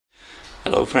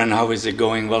Hello friend, how is it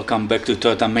going? Welcome back to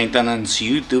Toyota Maintenance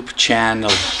YouTube channel.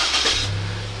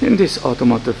 In this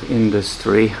automotive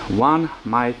industry, one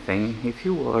might think if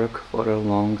you work for a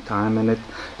long time in it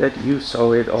that you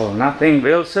saw it all. Nothing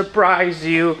will surprise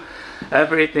you.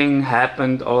 Everything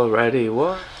happened already.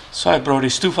 What? So I brought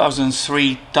this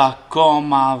 2003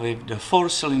 Tacoma with the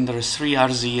 4-cylinder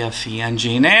 3RZFE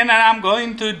engine in, and I'm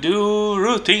going to do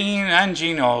routine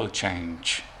engine oil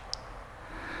change.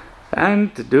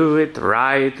 And to do it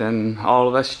right and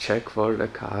always check for the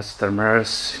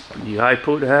customers. I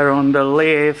put her on the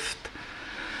lift.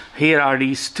 Here are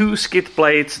these two skid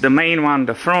plates, the main one,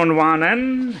 the front one,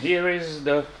 and here is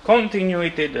the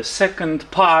continuity, the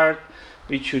second part,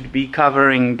 which should be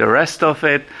covering the rest of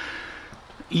it.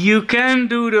 You can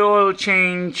do the oil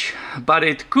change, but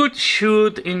it could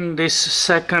shoot in this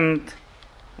second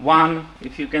one.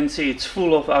 If you can see, it's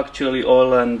full of actually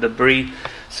oil and debris.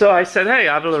 So I said, hey,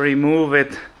 I will remove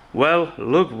it. Well,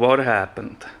 look what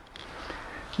happened.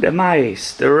 The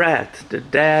mice, the rat, the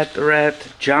dead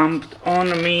rat jumped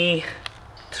on me,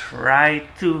 tried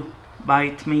to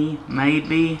bite me,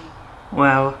 maybe.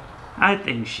 Well, I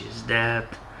think she's dead.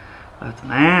 But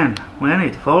man, when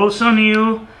it falls on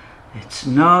you, it's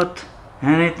not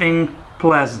anything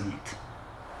pleasant.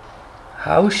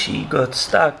 How she got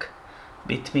stuck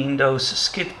between those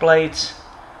skid plates,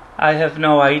 I have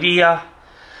no idea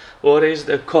what is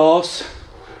the cause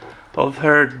of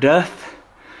her death,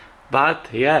 but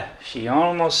yeah, she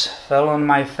almost fell on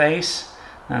my face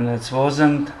and it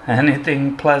wasn't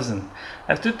anything pleasant.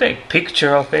 I have to take a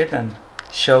picture of it and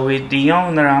show it the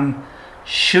owner. I'm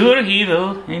sure he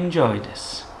will enjoy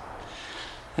this.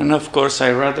 And of course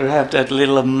I rather have that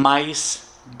little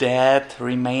mice dead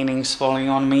remainings falling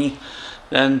on me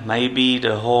than maybe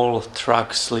the whole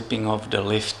truck slipping off the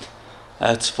lift.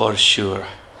 That's for sure.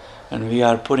 And we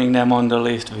are putting them on the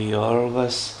lift, we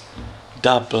always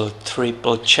double,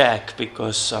 triple check,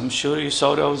 because I'm sure you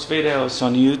saw those videos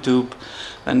on YouTube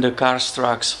when the cars,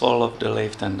 trucks fall off the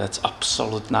lift, and that's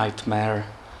absolute nightmare.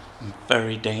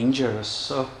 Very dangerous.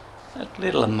 So that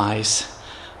little mice,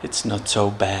 it's not so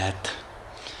bad.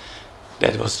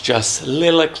 That was just a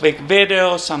little quick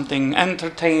video, something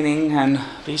entertaining, and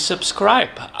please subscribe.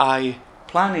 I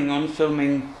planning on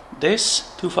filming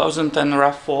this 2010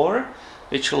 RAV4,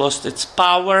 which lost its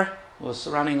power, was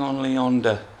running only on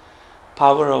the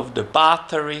power of the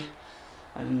battery,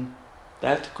 and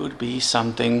that could be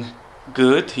something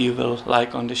good you will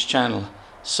like on this channel.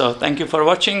 So thank you for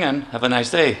watching and have a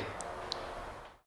nice day.